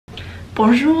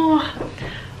Bonjour,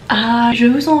 je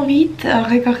vous invite à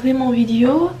regarder mon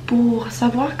vidéo pour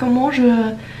savoir comment je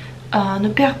ne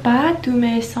perds pas tous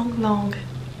mes 5 langues.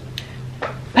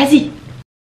 Vas-y!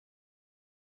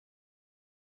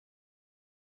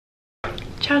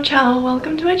 Ciao ciao,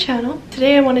 welcome to my channel.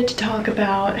 Today I wanted to talk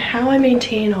about how I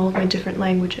maintain all of my different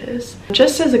languages.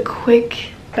 Just as a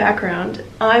quick background,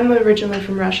 I'm originally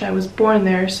from Russia. I was born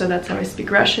there, so that's how I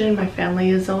speak Russian. My family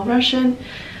is all Russian.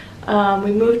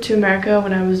 We moved to America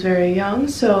when I was very young,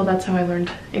 so that's how I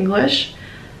learned English.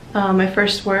 My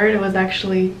first word was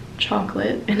actually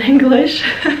chocolate in English.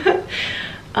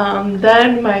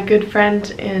 Then my good friend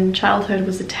in childhood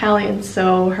was Italian,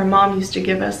 so her mom used to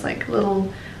give us like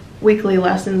little weekly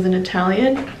lessons in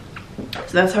Italian.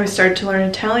 So that's how I started to learn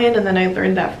Italian, and then I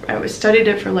learned that. I studied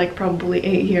it for like probably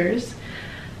 8 years.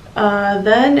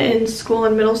 Then in school,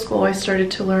 in middle school, I started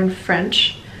to learn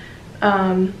French.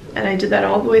 And I did that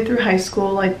all the way through high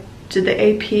school. I did the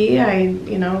AP.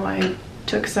 I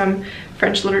took some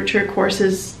French literature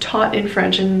courses taught in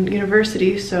French in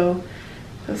university, so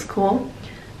that's cool.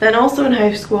 Then also in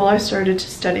high school, I started to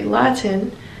study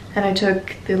Latin, and I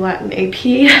took the Latin AP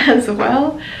as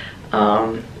well.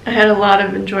 I had a lot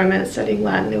of enjoyment studying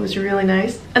Latin. It was really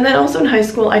nice. And then also in high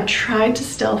school, I tried to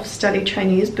self-study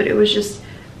Chinese, but it was just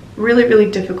really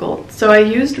difficult. So I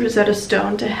used Rosetta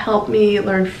Stone to help me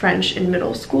learn French in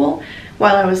middle school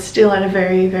while I was still at a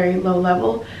very low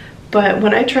level. But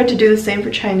when I tried to do the same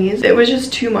for Chinese, it was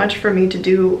just too much for me to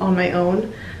do on my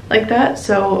own like that,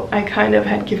 so I kind of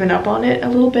had given up on it a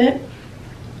little bit.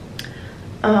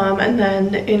 And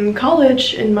then in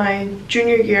college, in my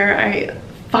junior year, I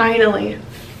finally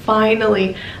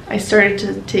I started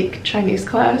to take Chinese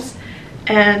class,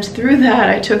 and through that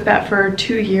I took that for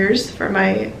 2 years for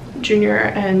my junior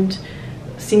and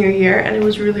senior year, and it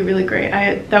was really great.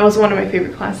 That was one of my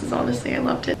favorite classes, honestly. I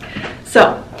loved it.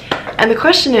 So, and the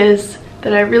question is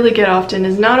that I really get often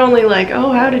is not only like,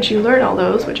 oh, how did you learn all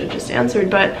those, which I just answered,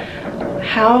 but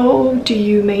how do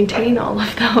you maintain all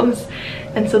of those?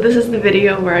 And so this is the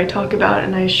video where I talk about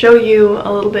and I show you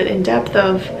a little bit in depth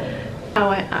of how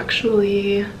I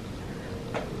actually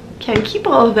can keep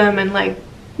all of them and like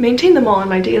maintain them all in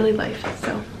my daily life.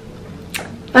 So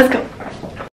let's go.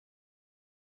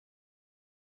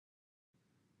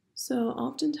 So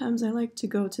oftentimes I like to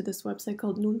go to this website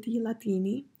called Nunti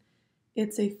Latini.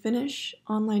 It's a Finnish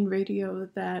online radio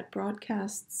that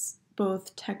broadcasts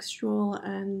both textual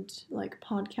and like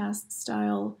podcast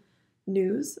style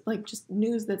news, like just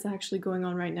news that's actually going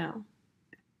on right now.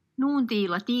 Nunti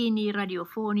latini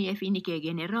radiofonie finike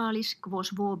generalis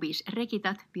quos vobis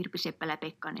recitat Virpi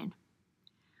Seppälä-Pekkanen.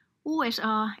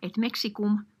 USA et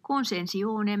Mexicum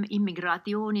consensionem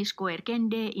immigrationis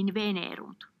coercende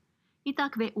invenerunt.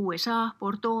 Itaque USA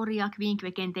portoria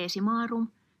quinque centesimarum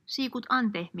sicut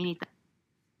ante minita.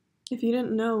 If you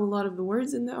didn't know a lot of the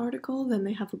words in the article, then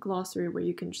they have a glossary where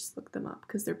you can just look them up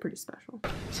because they're pretty special.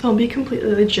 So I'll be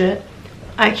completely legit.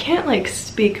 I can't like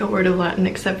speak a word of Latin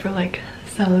except for like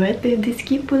Salvete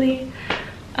discipuli.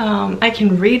 I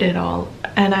can read it all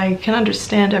and I can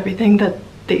understand everything that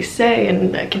they say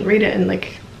and I can read it and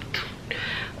like,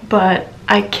 but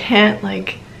I can't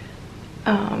like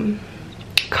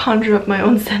conjure up my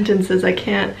own sentences. I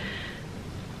can't.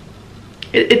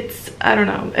 I don't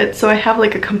know. So I have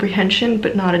like a comprehension,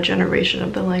 but not a generation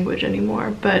of the language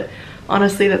anymore. But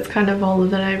honestly, that's kind of all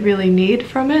that I really need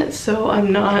from it. So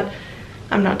I'm not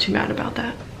too mad about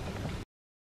that.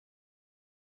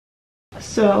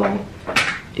 So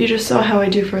you just saw how I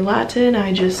do for Latin.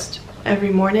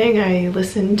 Every morning I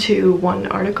listen to one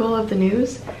article of the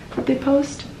news that they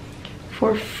post.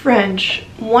 For French,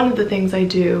 one of the things I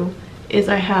do is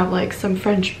I have like some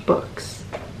French books.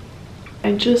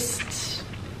 I just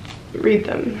read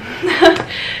them.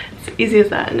 It's easy as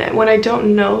that. And when I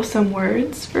don't know some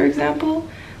words, for example,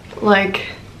 like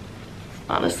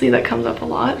honestly that comes up a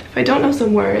lot. If I don't know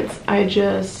some words, I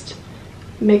just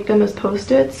make them as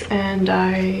post-its, and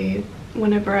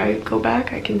whenever I go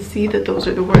back, I can see that those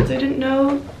are the words I didn't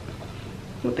know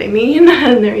what they mean,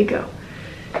 and there you go.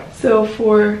 So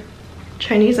for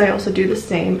Chinese, I also do the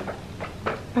same.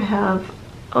 I have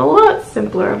a lot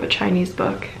simpler of a Chinese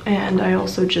book, and I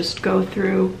also just go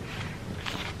through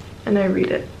and I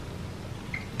read it.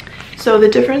 So the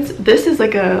difference, this is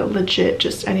like a legit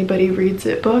just anybody reads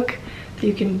it book that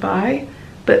you can buy,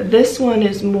 but this one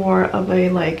is more of a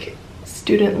like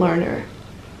student learner.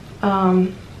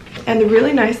 And the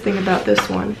really nice thing about this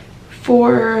one,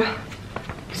 for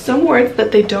some words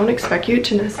that they don't expect you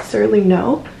to necessarily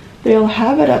know, they'll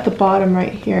have it at the bottom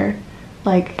right here,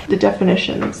 like the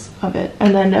definitions of it,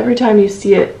 and then every time you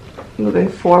see it moving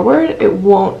forward, it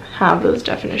won't have those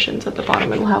definitions at the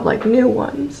bottom. It'll have like new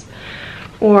ones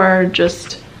or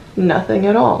just nothing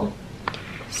at all.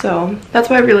 So that's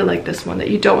why I really like this one, that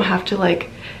you don't have to like,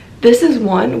 this is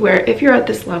one where if you're at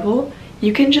this level,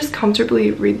 you can just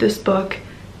comfortably read this book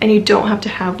and you don't have to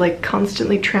have like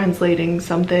constantly translating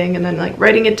something and then like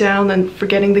writing it down, then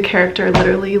forgetting the character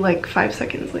literally like 5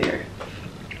 seconds later.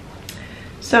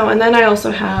 So, and then I also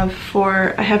have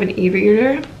I have an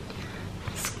e-reader,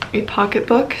 a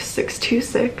pocketbook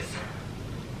 626.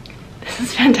 This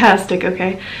is fantastic,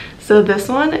 okay? So this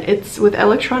one, it's with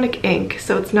electronic ink,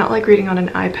 so it's not like reading on an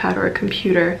iPad or a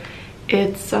computer.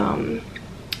 It's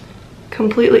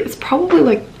completely, it's probably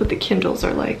like what the Kindles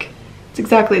are like. It's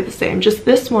exactly the same, just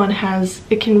this one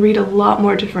it can read a lot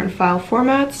more different file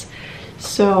formats.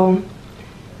 So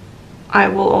I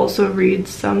will also read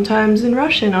sometimes in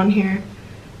Russian on here.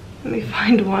 Let me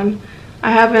find one.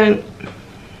 I haven't,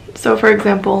 so for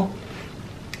example,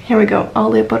 here we go,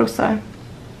 Ale Parusa.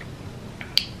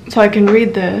 So I can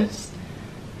read this.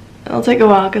 It'll take a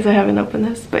while because I haven't opened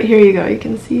this, but here you go. You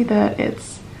can see that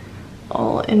it's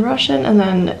all in Russian, and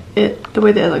then the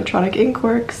way the electronic ink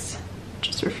works,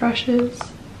 just refreshes.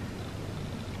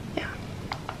 Yeah.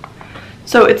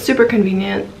 So it's super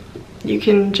convenient. You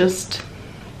can just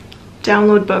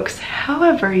download books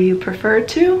however you prefer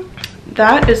to.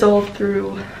 That is all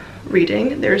through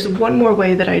reading. There's one more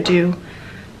way that I do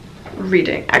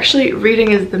reading. Actually,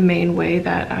 reading is the main way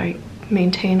that I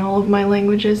maintain all of my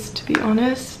languages, to be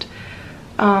honest.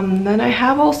 Then I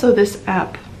have also this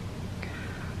app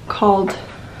called,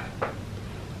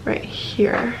 right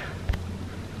here,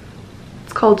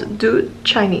 it's called Do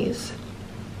Chinese.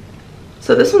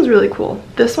 So this one's really cool.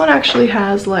 This one actually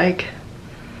has like,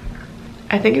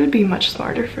 I think it would be much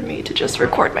smarter for me to just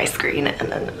record my screen and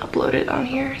then upload it on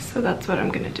here. So that's what I'm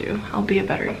gonna do. I'll be a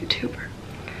better YouTuber.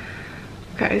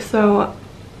 Okay, so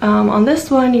on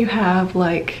this one you have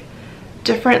like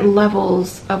different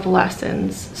levels of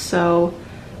lessons. So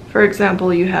for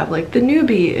example, you have like the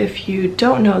newbie if you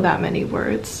don't know that many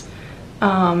words.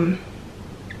 So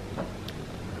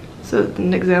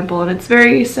an example, and it's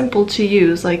very simple to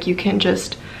use. Like you can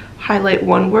just highlight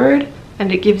one word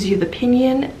and it gives you the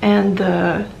pinyin and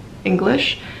the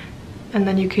English, and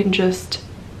then you can just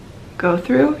go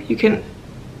through. You can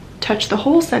touch the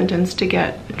whole sentence to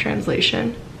get a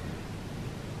translation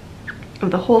of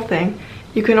the whole thing.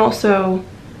 You can also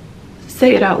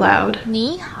say it out loud.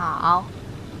 你好，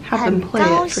 Have them play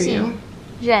it for you.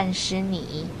 认识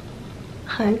你。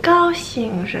很高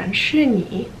兴认识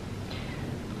你.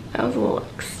 That was a little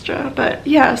extra, but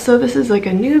yeah, so this is like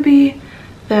a newbie.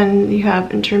 Then you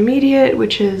have intermediate,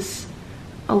 which is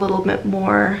a little bit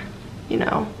more, you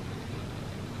know,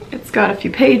 it's got a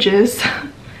few pages,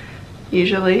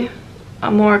 usually, a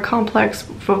more complex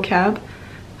vocab.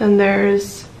 Then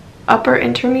there's upper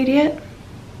intermediate,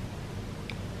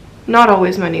 not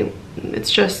always many,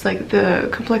 it's just like the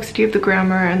complexity of the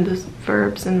grammar and the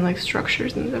verbs and like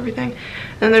structures and everything.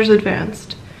 Then there's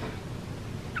advanced,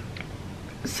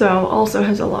 so also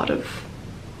has a lot of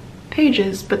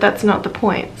pages, but that's not the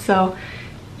point. So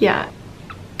yeah,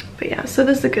 but yeah, so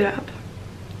this is a good app.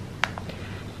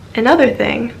 Another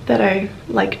thing that I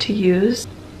like to use,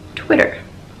 Twitter.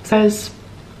 So as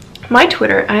my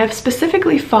Twitter, I have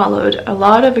specifically followed a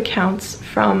lot of accounts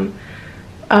from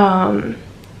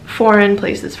foreign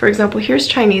places. For example, here's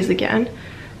Chinese again.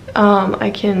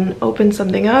 I can open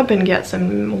something up and get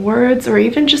some words, or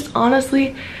even just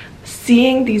honestly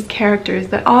seeing these characters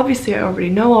that obviously I already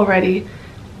know already.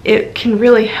 It can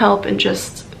really help in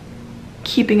just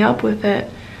keeping up with it.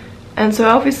 And so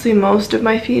obviously most of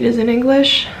my feed is in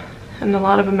English and a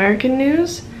lot of American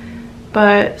news,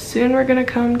 but soon we're gonna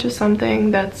come to something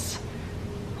that's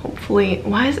hopefully,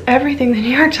 why is everything the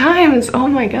New York Times? Oh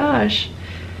my gosh.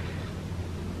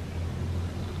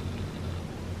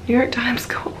 New York Times,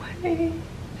 go away.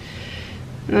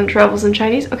 And then travels in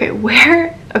Chinese. Okay,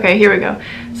 where? Okay, here we go.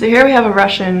 So here we have a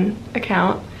Russian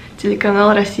account.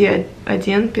 Телеканал Россия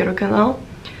 1, Первый канал.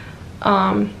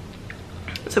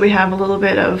 So we have a little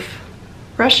bit of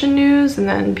Russian news and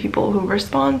then people who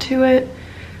respond to it.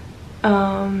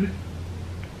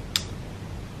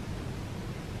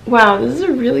 Wow, this is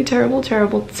a really terrible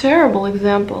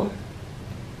example.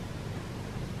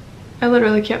 I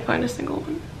literally can't find a single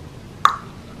one.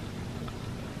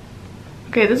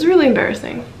 Okay, this is really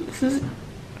embarrassing. This is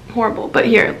horrible. But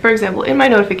here, for example, in my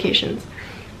notifications,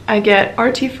 I get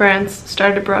RT France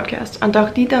started a broadcast.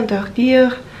 Antarctique,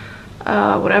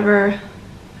 whatever.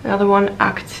 Another one,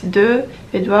 Acte 2.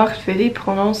 Edouard Philippe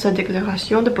prononce sa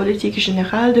déclaration de politique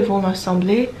générale devant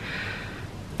l'Assemblée.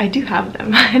 I do have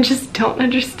them. I just don't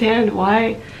understand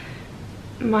why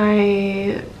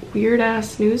my weird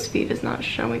ass newsfeed is not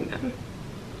showing them.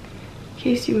 In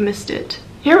case you missed it.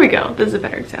 Here we go. This is a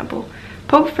better example.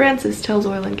 Pope Francis tells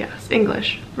oil and gas.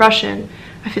 English. Russian.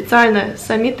 Официально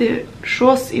саммиты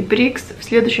ШОС и БРИКС в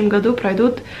следующем году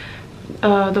пройдут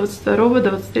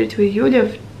 22-23 июля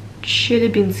в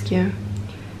Челябинске.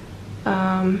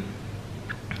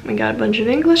 We got a bunch of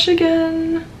English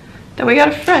again. Then we got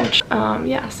a French.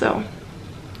 Yeah, so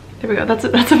there we go. That's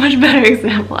a much better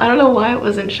example. I don't know why it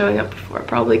wasn't showing up before.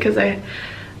 Probably because I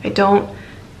don't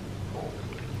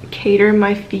cater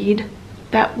my feed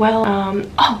that well.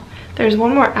 Oh, there's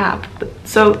one more app.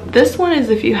 So this one is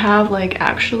if you have like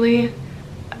actually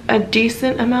a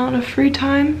decent amount of free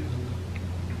time.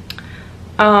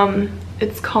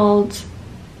 It's called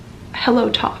Hello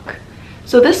Talk.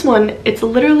 So this one, it's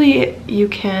literally, you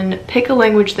can pick a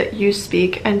language that you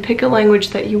speak and pick a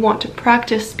language that you want to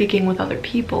practice speaking with other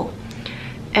people.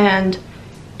 And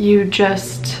you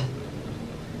just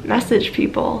message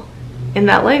people in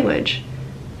that language.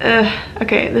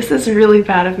 Okay, this is really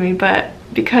bad of me, but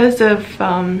because of,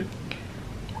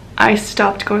 I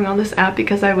stopped going on this app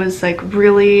because I was like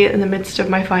really in the midst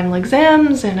of my final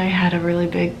exams and I had a really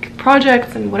big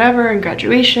project and whatever and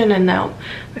graduation, and now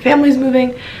my family's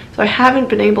moving, so I haven't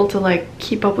been able to like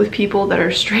keep up with people that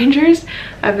are strangers.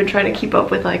 I've been trying to keep up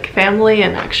with like family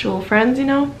and actual friends, you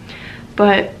know,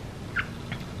 but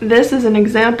this is an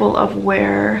example of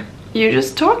where you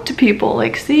just talk to people.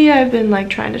 Like, see, I've been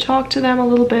like trying to talk to them a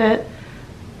little bit.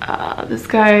 This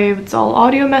guy, it's all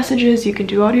audio messages. You can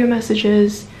do audio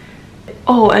messages.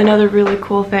 Oh, another really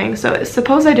cool thing. So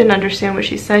suppose I didn't understand what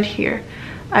she said here.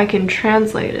 I can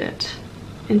translate it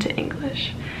into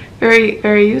English. Very,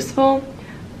 very useful.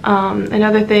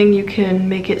 Another thing, you can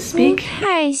make it speak. 不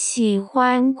太喜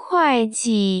欢会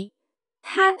计，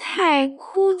它太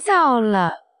枯燥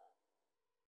了。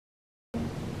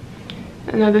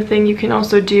 Another thing you can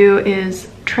also do is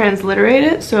transliterate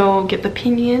it, so get the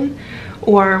pinyin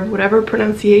or whatever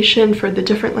pronunciation for the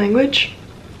different language.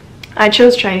 I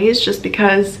chose Chinese just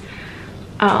because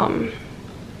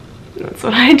that's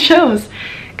what I chose,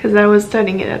 because I was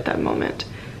studying it at that moment.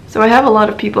 So I have a lot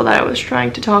of people that I was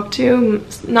trying to talk to.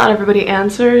 Not everybody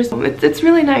answers. It's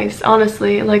really nice,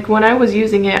 honestly. Like, when I was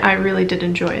using it, I really did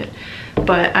enjoy it.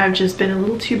 But I've just been a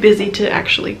little too busy to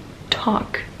actually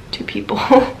talk to people.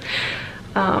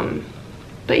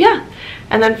 But yeah.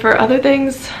 And then for other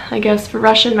things, I guess for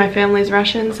Russian, my family's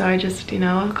Russian, so I just, you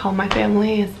know, call my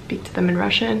family and speak to them in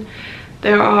Russian.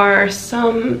 There are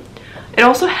some, it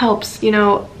also helps, you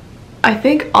know, I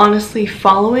think honestly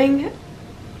following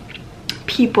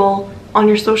people on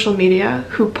your social media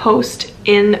who post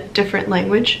in different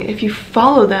language, if you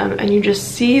follow them and you just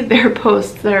see their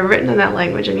posts that are written in that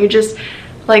language and you just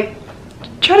like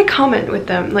try to comment with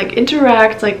them, like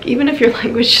interact, like even if your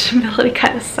language ability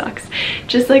kind of sucks,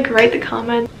 just like write the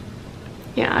comment.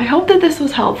 Yeah, I hope that this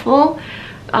was helpful.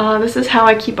 This is how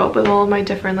I keep up with all of my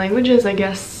different languages. I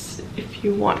guess if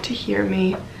you want to hear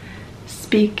me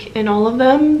speak in all of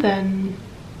them, then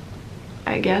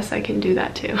I guess I can do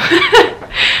that too.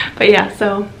 But yeah,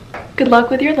 so good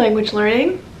luck with your language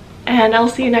learning, and I'll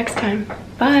see you next time.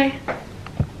 Bye!